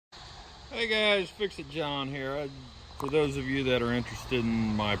Hey guys, Fix It John here. For those of you that are interested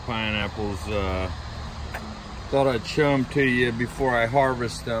in my pineapples, thought I'd show them to you before I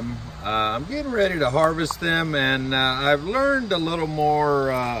harvest them. I'm getting ready to harvest them, and I've learned a little more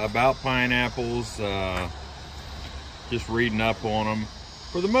about pineapples, just reading up on them.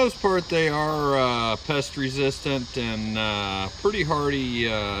 For the most part, they are pest resistant and pretty hardy.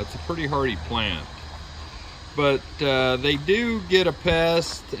 It's a pretty hardy plant. But they do get a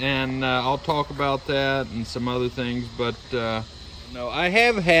pest, and I'll talk about that and some other things. But no, I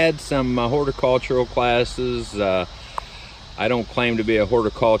have had some horticultural classes. I don't claim to be a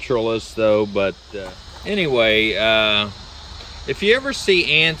horticulturalist though, but anyway, if you ever see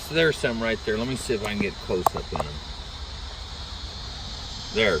ants, there's some right there. Let me see if I can get close up on them.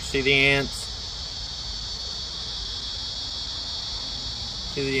 There, see the ants?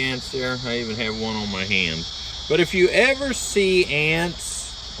 See the ants there? I even have one on my hand. But if you ever see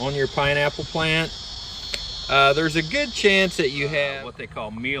ants on your pineapple plant, there's a good chance that you have what they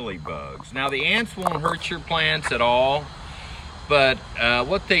call mealy bugs. Now, the ants won't hurt your plants at all, but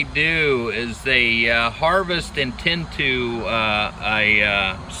what they do is they harvest and tend to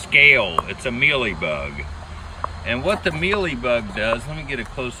a scale. It's a mealy bug. And what the mealy bug does, let me get a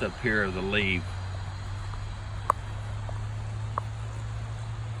close-up here of the leaf.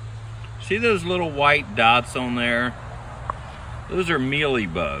 See those little white dots on there? Those are mealy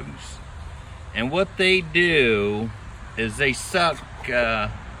bugs. And what they do is they suck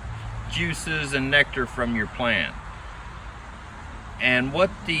juices and nectar from your plant. And what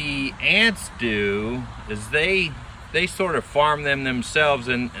the ants do is they sort of farm them themselves,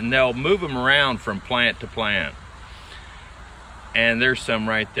 and they'll move them around from plant to plant. And there's some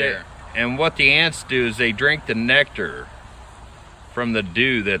right there. And what the ants do is they drink the nectar from the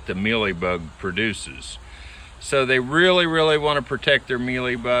dew that the mealybug produces. So they really want to protect their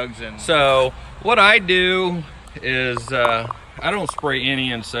mealybugs. And so what I do is I don't spray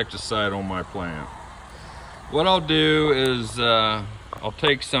any insecticide on my plant. What I'll do is I'll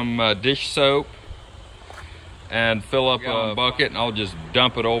take some dish soap and fill up a bucket, and I'll just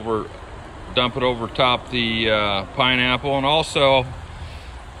dump it over top the pineapple. And also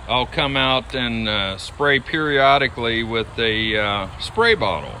I'll come out and spray periodically with a spray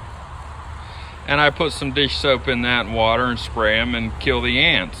bottle. And I put some dish soap in that water and spray them and kill the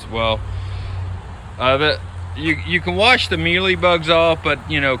ants. Well, you can wash the mealy bugs off, but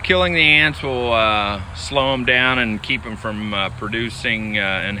you know, killing the ants will slow them down and keep them from producing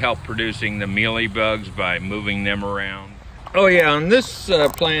and help producing the mealy bugs by moving them around. Oh yeah, on this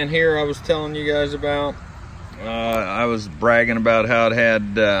plant here I was telling you guys about, I was bragging about how it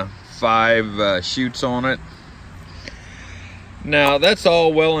had 5 shoots on it. Now that's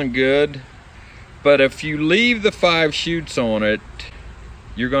all well and good, but if you leave the 5 shoots on it,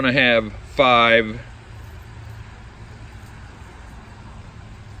 you're going to have 5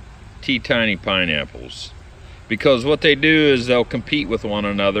 teeny pineapples, because what they do is they'll compete with one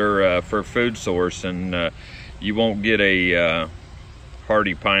another for food source, and you won't get a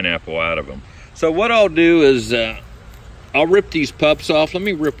hardy pineapple out of them. So what I'll do is I'll rip these pups off. Let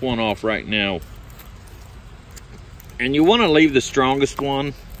me rip one off right now. And you want to leave the strongest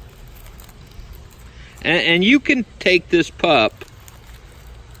one. And you can take this pup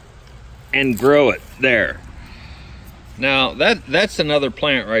and grow it there. Now that's another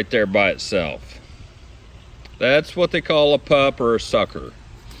plant right there by itself. That's what they call a pup or a sucker.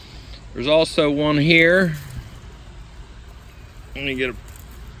 There's also one here. Let me get a...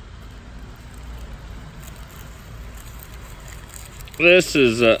 This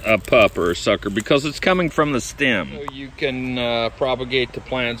is a pup or a sucker because it's coming from the stem. So you can propagate the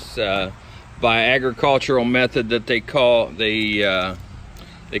plants by agricultural method that they call it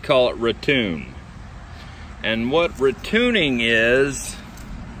ratoon. And what ratooning is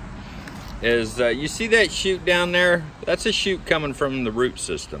you see that shoot down there? That's a shoot coming from the root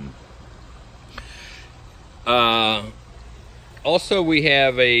system. Also, we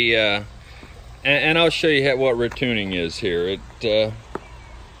have a and I'll show you what ratooning is here. We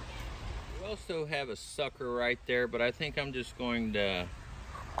also have a sucker right there, but I think I'm just going to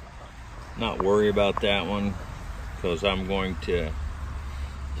not worry about that one because I'm going to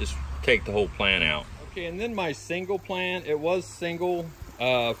just take the whole plant out. Okay, and then my single plant, it was single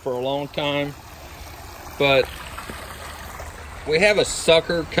for a long time, but we have a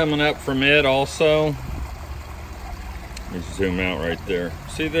sucker coming up from it also. Let me zoom out right there.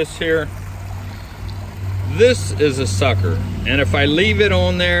 See this here? This is a sucker, and if I leave it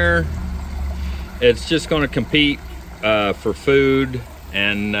on there, it's just going to compete for food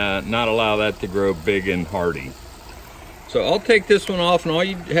and not allow that to grow big and hardy. So I'll take this one off, and all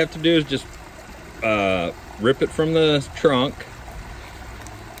you have to do is just rip it from the trunk.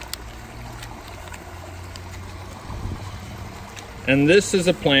 And this is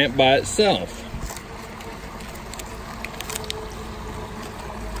a plant by itself.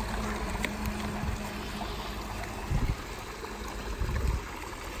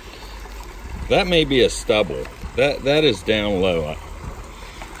 That may be a stubble. That is down low.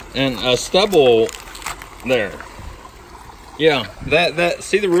 And a stubble there. Yeah, that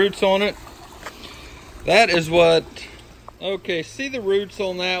see the roots on it? That is what, okay, see the roots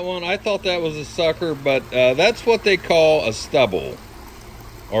on that one? I thought that was a sucker, but that's what they call a stubble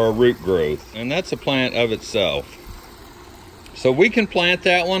or a root growth, and that's a plant of itself. So we can plant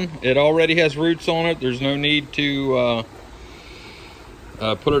that one. It already has roots on it. There's no need to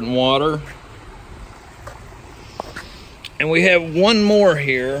put it in water. And we have one more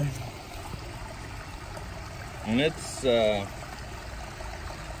here, and it's, you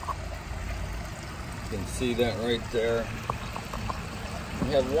can see that right there. We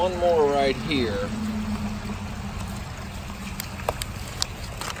have one more right here,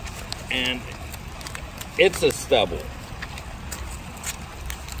 and it's a stubble.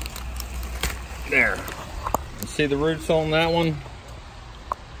 There. You see the roots on that one?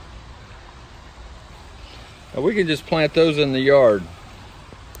 We can just plant those in the yard.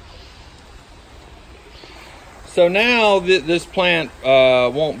 So now this plant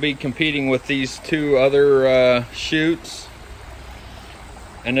won't be competing with these two other shoots,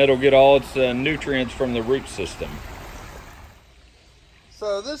 and it'll get all its nutrients from the root system.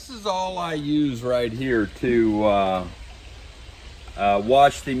 So this is all I use right here to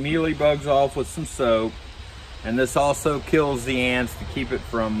wash the mealybugs off with some soap. And this also kills the ants to keep it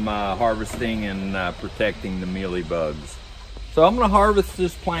from harvesting and protecting the mealybugs. So I'm going to harvest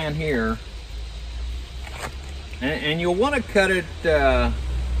this plant here. And you'll want to cut it about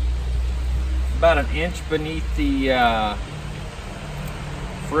an inch beneath the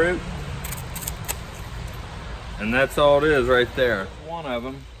fruit. And that's all it is right there. One of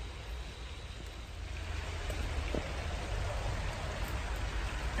them.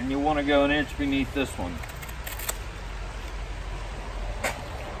 And you want to go an inch beneath this one.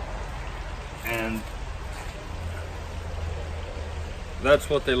 And that's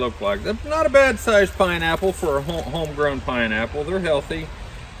what they look like. They're not a bad sized pineapple for a homegrown pineapple. They're healthy.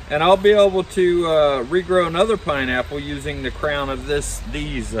 And I'll be able to regrow another pineapple using the crown of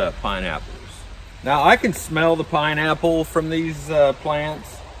these pineapples. Now I can smell the pineapple from these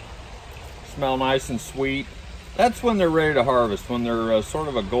plants. Smell nice and sweet. That's when they're ready to harvest, when they're sort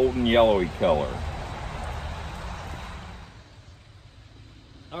of a golden yellowy color.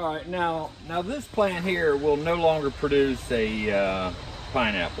 All right, now this plant here will no longer produce a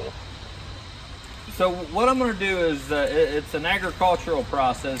pineapple. So what I'm going to do is, it's an agricultural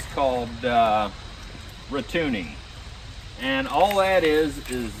process called ratooning. And all that is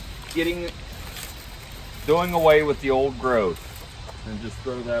doing away with the old growth. And just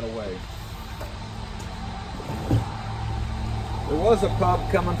throw that away. There was a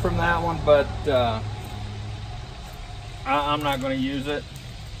pub coming from that one, but I'm not going to use it.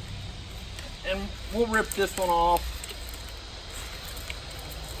 And we'll rip this one off.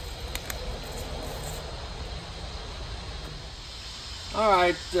 All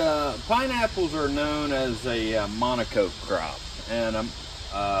right, pineapples are known as a monocoque crop, and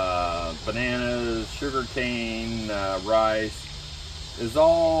bananas, sugarcane, rice is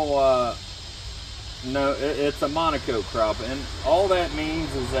all it's a monocoque crop, and all that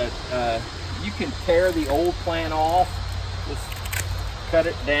means is that you can tear the old plant off, just cut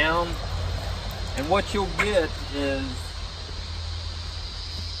it down. And what you'll get is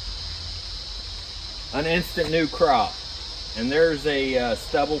an instant new crop. And there's a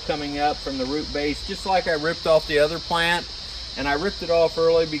stubble coming up from the root base, just like I ripped off the other plant. And I ripped it off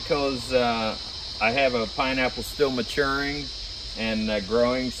early because I have a pineapple still maturing and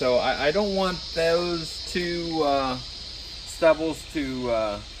growing. So I don't want those two stubbles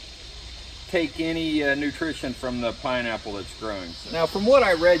to take any nutrition from the pineapple that's growing. So now, from what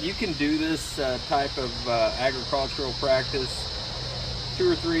I read, you can do this type of agricultural practice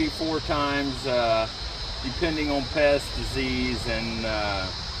 2 or 3, 4 times, depending on pest, disease, and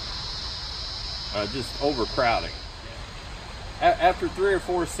just overcrowding. After 3 or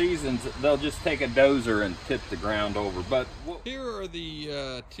 4 seasons, they'll just take a dozer and tip the ground over. But here are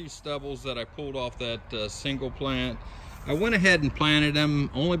the 2 stubbles that I pulled off that single plant. I went ahead and planted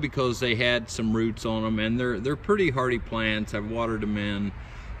them only because they had some roots on them, and they're pretty hardy plants. I've watered them in.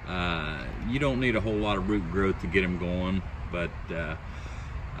 You don't need a whole lot of root growth to get them going, but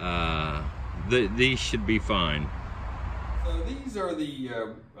these should be fine. So these are the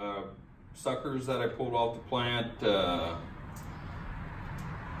suckers that I pulled off the plant,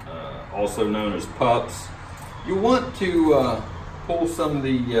 also known as pups. You want to pull some of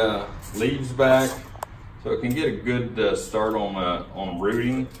the leaves back so it can get a good start on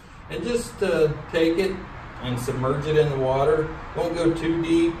rooting. And just take it and submerge it in the water. Don't go too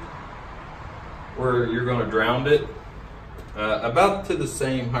deep where you're going to drown it. About to the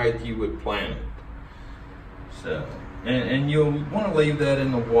same height you would plant it. So, and you'll want to leave that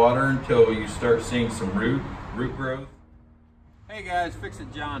in the water until you start seeing some root growth. Hey guys, Fix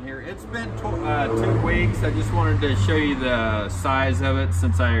It John here. It's been 2 weeks. I just wanted to show you the size of it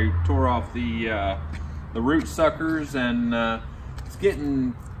since I tore off the root suckers, and it's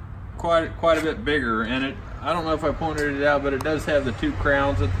getting quite a bit bigger. And I don't know if I pointed it out, but it does have the 2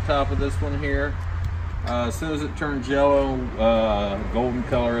 crowns at the top of this one here. As soon as it turns yellow, golden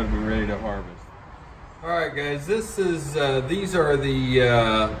color, it'll be ready to harvest. All right, guys, this is these are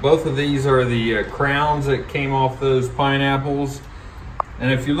the both of these are the crowns that came off those pineapples.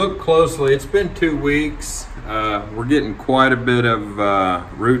 And if you look closely, it's been 2 weeks. We're getting quite a bit of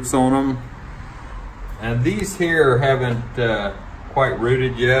roots on them. And these here haven't quite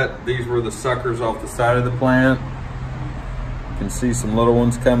rooted yet. These were the suckers off the side of the plant. You can see some little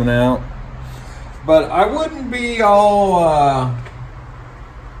ones coming out. But I wouldn't be all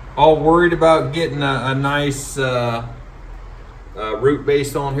worried about getting a nice root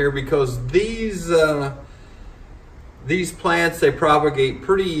base on here, because these plants, they propagate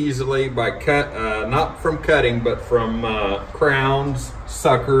pretty easily by not from cutting, but from crowns,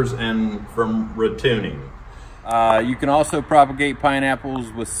 suckers, and from ratooning. You can also propagate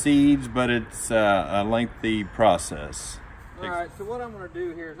pineapples with seeds, but it's a lengthy process. All right, so what I'm going to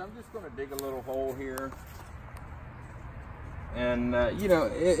do here is I'm just going to dig a little hole here. And you know,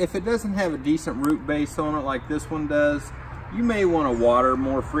 if it doesn't have a decent root base on it like this one does, you may want to water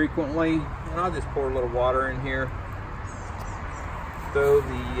more frequently. And I'll just pour a little water in here. Throw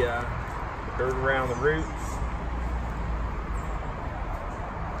the dirt around the roots.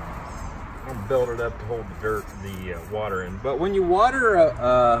 I'll build it up to hold the water in. But when you water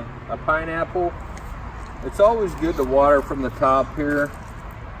a pineapple, it's always good to water from the top here.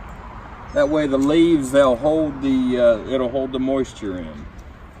 That way the leaves, they'll hold it'll hold the moisture in.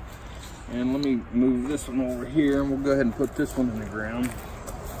 And let me move this one over here, and we'll go ahead and put this one in the ground.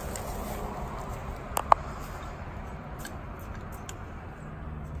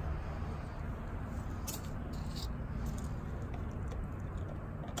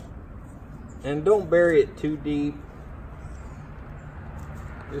 And don't bury it too deep.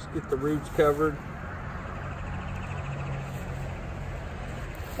 Just get the roots covered.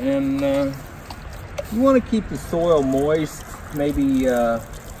 And you want to keep the soil moist, maybe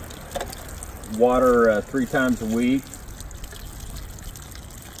water 3 times a week.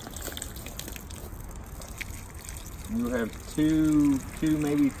 You'll have two,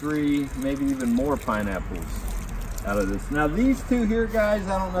 maybe 3, maybe even more pineapples out of this. Now these 2 here, guys,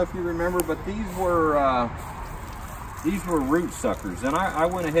 I don't know if you remember, but these were root suckers, and I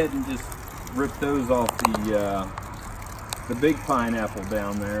went ahead and just ripped those off the big pineapple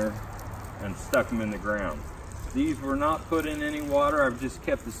down there and stuck them in the ground. These were not put in any water. I've just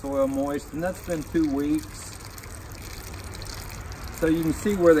kept the soil moist, and that's been 2 weeks. So you can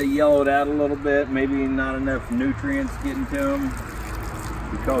see where they yellowed out a little bit, maybe not enough nutrients getting to them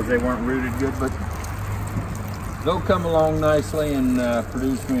because they weren't rooted good, but they'll come along nicely and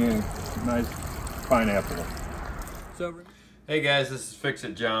produce me a nice pineapple. So, hey guys, this is Fix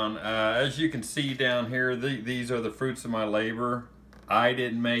It John. As you can see down here, these are the fruits of my labor. I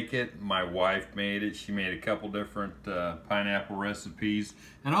didn't make it, my wife made it. She made a couple different pineapple recipes,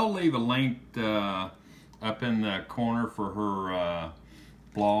 and I'll leave a link up in the corner for her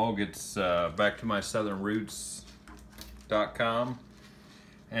blog. It's backtomysouthernroots.com,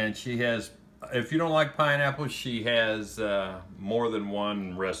 and she has, if you don't like pineapples, she has more than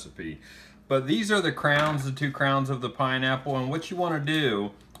one recipe. But these are the crowns, the 2 crowns of the pineapple, and what you want to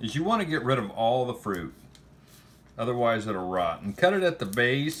do is you want to get rid of all the fruit. Otherwise it'll rot. And cut it at the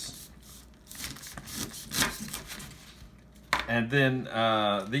base. And then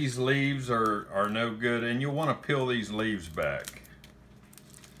these leaves are no good, and you'll want to peel these leaves back.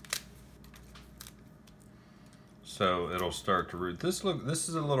 So it'll start to root. This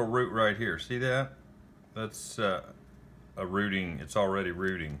is a little root right here. See that? That's a rooting, it's already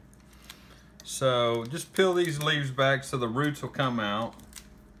rooting. So just peel these leaves back so the roots will come out.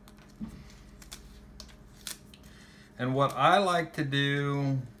 And what I like to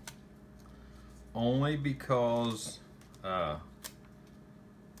do, only because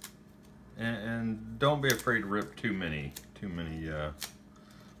and don't be afraid to rip too many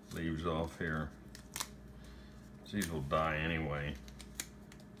leaves off here. These will die anyway.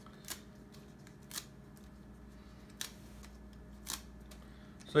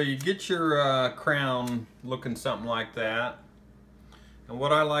 So you get your crown looking something like that. And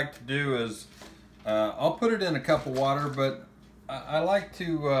what I like to do is, I'll put it in a cup of water, but I like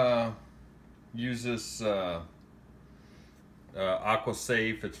to use this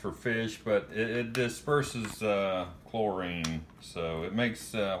AquaSafe. It's for fish, but it disperses chlorine, so it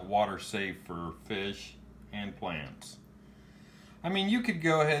makes water safe for fish and plants. I mean, you could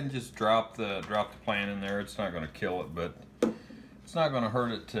go ahead and just drop the plant in there. It's not going to kill it, but it's not going to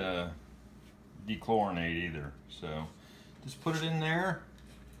hurt it to dechlorinate either. So just put it in there,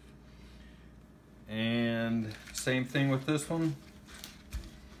 and same thing with this one.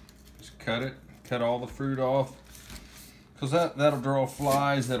 Just cut all the fruit off, because that'll draw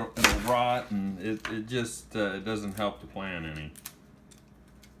flies, it'll rot, and it just it doesn't help the plant any.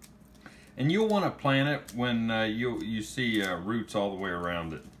 And you'll want to plant it when you see roots all the way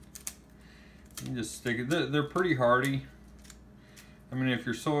around it. You just stick it. They're pretty hardy. I mean, if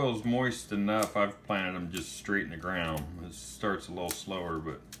your soil's moist enough, I've planted them just straight in the ground. It starts a little slower,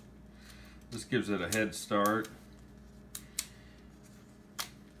 but this gives it a head start.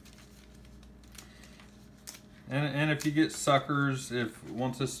 And if you get suckers,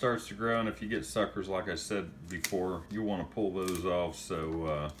 once this starts to grow, and if you get suckers, like I said before, you want to pull those off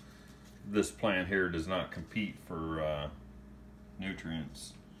so this plant here does not compete for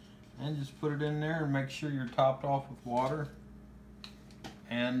nutrients. And just put it in there and make sure you're topped off with water.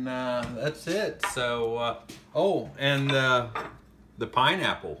 And that's it. So, oh, and the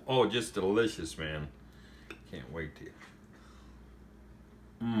pineapple. Oh, just delicious, man. Can't wait to.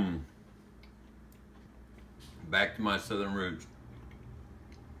 Back to my southern roots.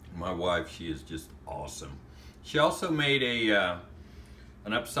 My wife, she is just awesome. She also made an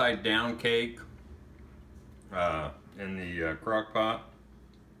upside down cake in the crock pot.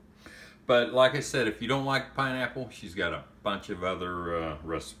 But like I said, if you don't like pineapple, she's got a bunch of other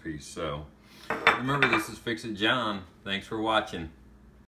recipes. So remember, this is Fix It John. Thanks for watching.